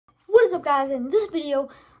What is up, guys? In this video,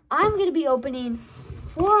 I'm going to be opening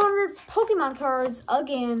 400 Pokemon cards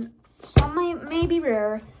again. Some may be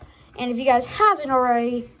rare. And if you guys haven't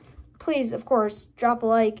already, please, of course, drop a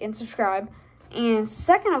like and subscribe. And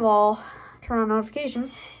second of all, turn on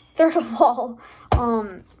notifications. Third of all,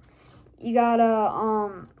 you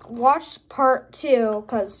gotta watch part 2,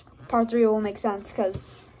 because part 3 will make sense, because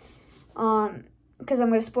I'm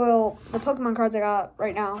going to spoil the Pokemon cards I got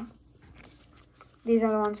right now. These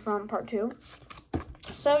are the ones from part 2.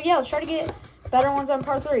 So yeah, let's try to get better ones on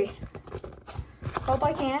part 3. Hope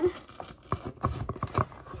I can.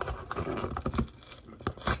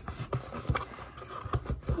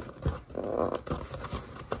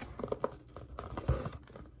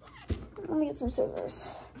 Let me get some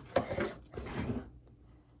scissors. If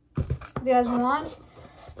you guys want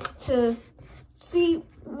to see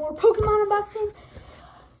more Pokemon unboxing,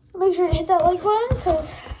 make sure to hit that like button,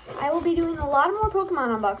 because I will be doing a lot of more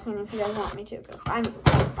Pokemon unboxing if you guys want me to, because I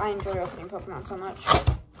enjoy opening Pokemon so much.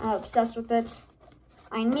 I'm obsessed with it.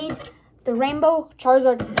 I need the Rainbow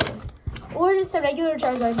Charizard, or just the regular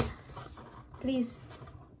Charizard, please.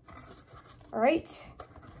 Alright.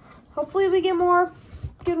 Hopefully we get more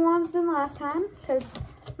good ones than last time, because,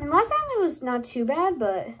 I mean, last time it was not too bad,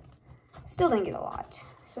 but still didn't get a lot.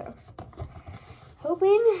 So,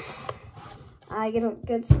 hoping I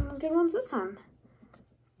get some good ones this time.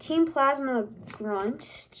 Team Plasma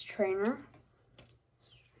Grunt trainer.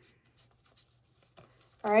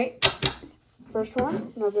 Alright. First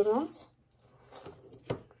one, no good ones.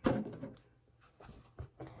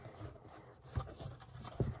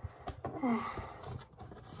 I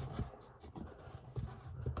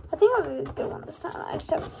think I'll get a good one this time. I just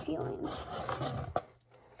have a feeling.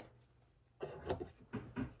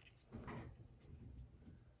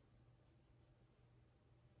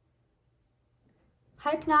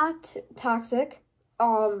 Hypnot Toxic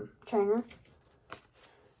trainer.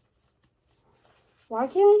 Why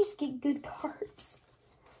can't I just get good cards?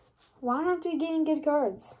 Why don't I have to be getting good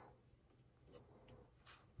cards?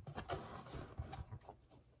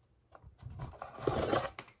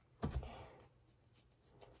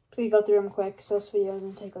 Please go through them quick, so this video is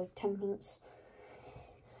gonna take like 10 minutes.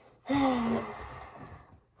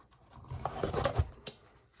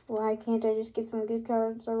 Why can't I just get some good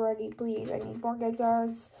cards already, please? I need more good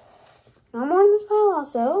cards. No more in this pile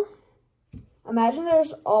also. Imagine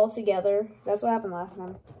there's all together. That's what happened last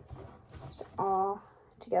time. Just all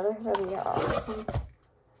together. That'd be awesome.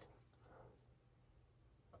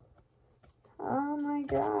 Oh my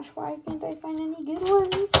gosh, why can't I find any good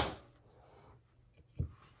ones?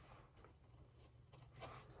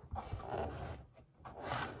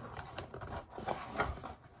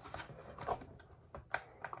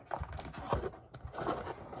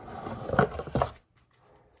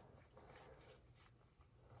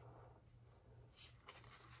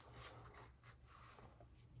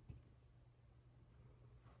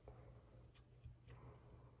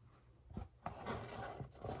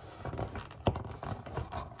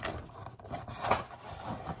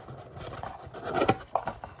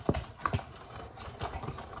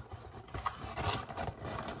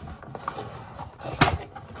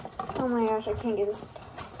 Oh my gosh, I can't get this.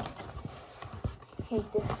 I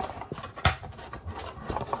hate this.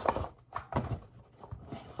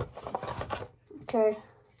 Okay.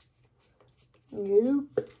 Nope.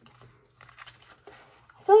 I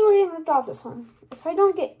feel like we're getting ripped off this one. If I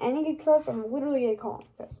don't get any good cards, I'm literally gonna call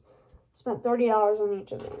because I spent $30 on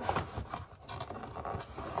each of these.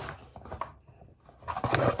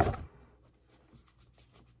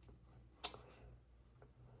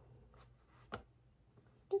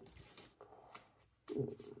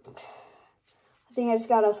 I think I just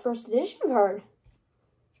got a first edition card.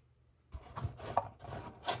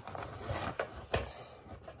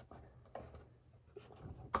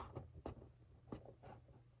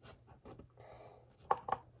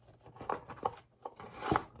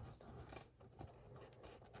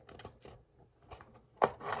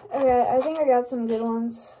 Okay, I think I got some good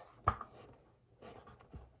ones.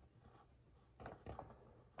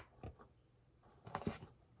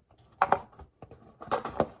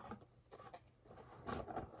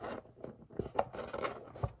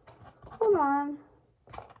 Come on.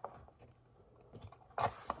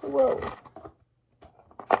 Whoa.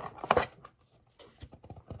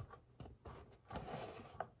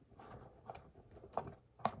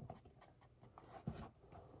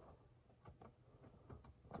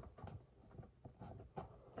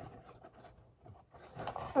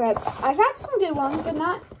 Okay, I got some good ones, but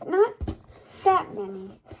not that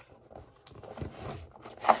many.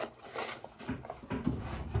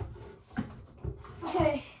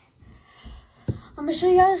 show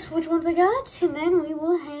you guys which ones I got, and then we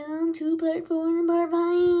will head on to part 4 and part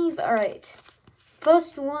 5. Alright,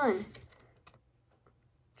 first one,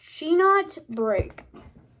 Not Break.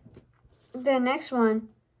 The next one,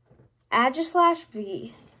 Agislash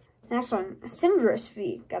V. Next one, Cinderace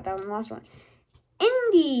V. Got that one last one.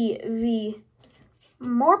 Indy V.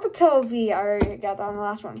 Morpeko V. I already got that on the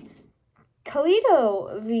last one.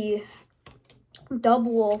 Kalido V.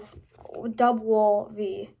 Dubwool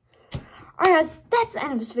V. Alright guys, that's the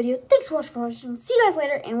end of this video. Thanks for watching. See you guys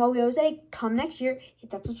later. And what we always say, come next year, hit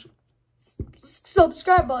that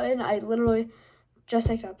subscribe button. I literally just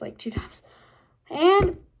typed up like 2 times.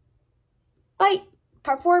 And bye.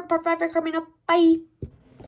 Part 4, part 5 are coming up. Bye.